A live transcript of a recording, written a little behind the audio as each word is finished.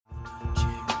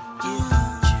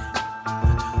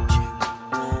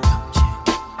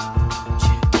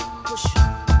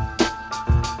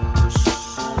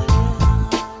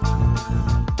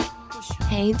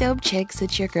Hey dope chicks,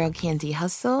 it's your girl Candy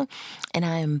Hustle, and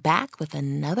I am back with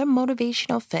another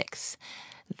motivational fix.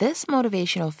 This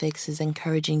motivational fix is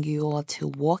encouraging you all to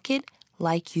walk it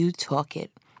like you talk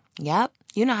it. Yep,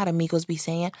 you know how the Migos be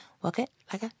saying, walk it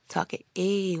like I talk it.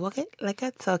 Hey, walk it like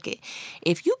I talk it.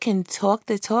 If you can talk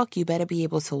the talk, you better be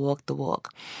able to walk the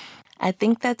walk. I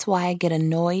think that's why I get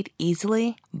annoyed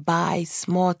easily by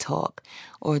small talk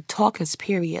or talkers,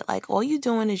 period. Like, all you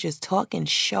doing is just talk and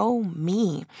show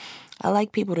me. I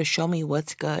like people to show me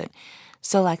what's good.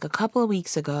 So, like a couple of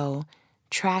weeks ago,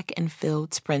 track and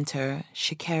field sprinter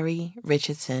Sha'Carri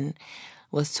Richardson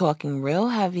was talking real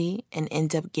heavy and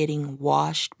ended up getting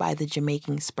washed by the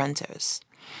Jamaican sprinters.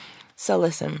 So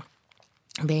listen,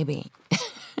 baby,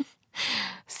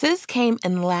 sis came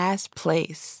in last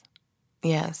place.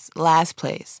 Yes, last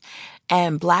place.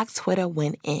 And Black Twitter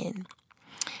went in.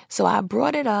 So I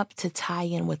brought it up to tie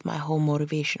in with my whole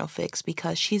motivational fix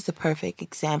because she's the perfect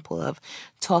example of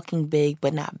talking big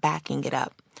but not backing it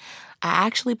up. I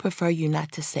actually prefer you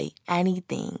not to say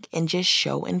anything and just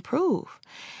show and prove.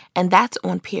 And that's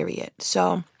on period.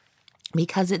 So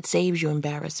because it saves you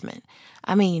embarrassment.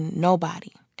 I mean,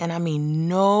 nobody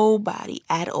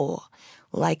at all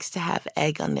likes to have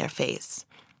egg on their face.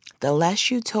 The less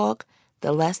you talk,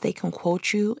 the less they can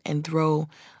quote you and throw,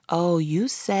 oh, you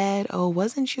said, oh,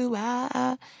 wasn't you?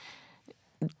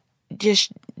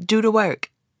 Just do the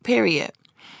work, period.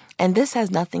 And this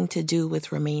has nothing to do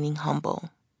with remaining humble.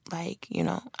 Like,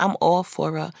 I'm all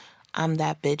for I'm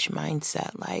that bitch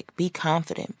mindset. Like, be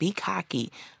confident, be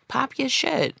cocky, pop your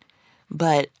shit.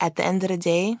 But at the end of the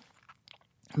day,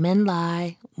 men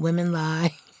lie, women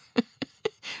lie,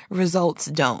 results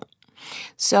don't.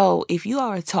 So if you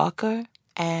are a talker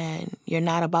and you're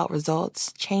not about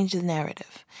results, change the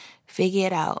narrative. Figure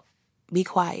it out. Be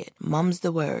quiet. Mum's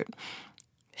the word.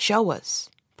 Show us.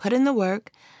 Put in the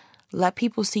work. Let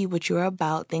people see what you're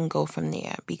about, then go from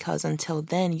there. Because until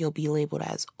then, you'll be labeled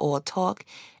as all talk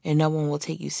and no one will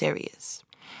take you serious.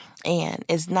 And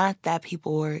it's not that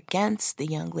people were against the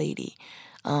young lady,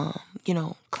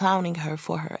 clowning her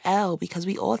for her L, because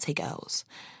we all take L's.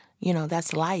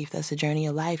 That's life. That's the journey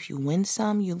of life. You win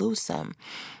some, you lose some.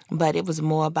 But it was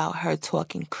more about her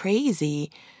talking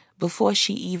crazy before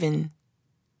she even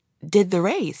did the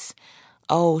race.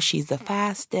 Oh, she's the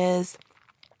fastest.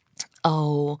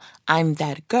 Oh, I'm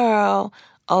that girl.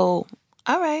 Oh,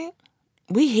 all right.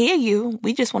 We hear you.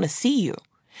 We just want to see you.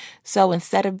 So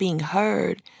instead of being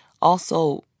heard,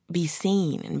 also be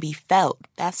seen and be felt.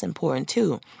 That's important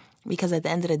too. Because at the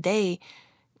end of the day,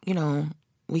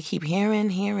 we keep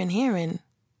hearing,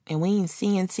 and we ain't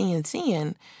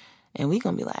seeing, and we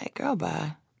gonna be like, girl,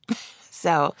 bye.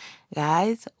 So,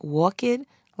 guys, walk it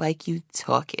like you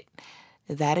talk it.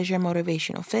 That is your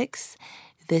motivational fix.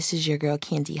 This is your girl,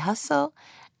 Candy Hustle,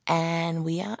 and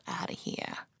we are out of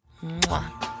here.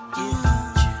 Mwah.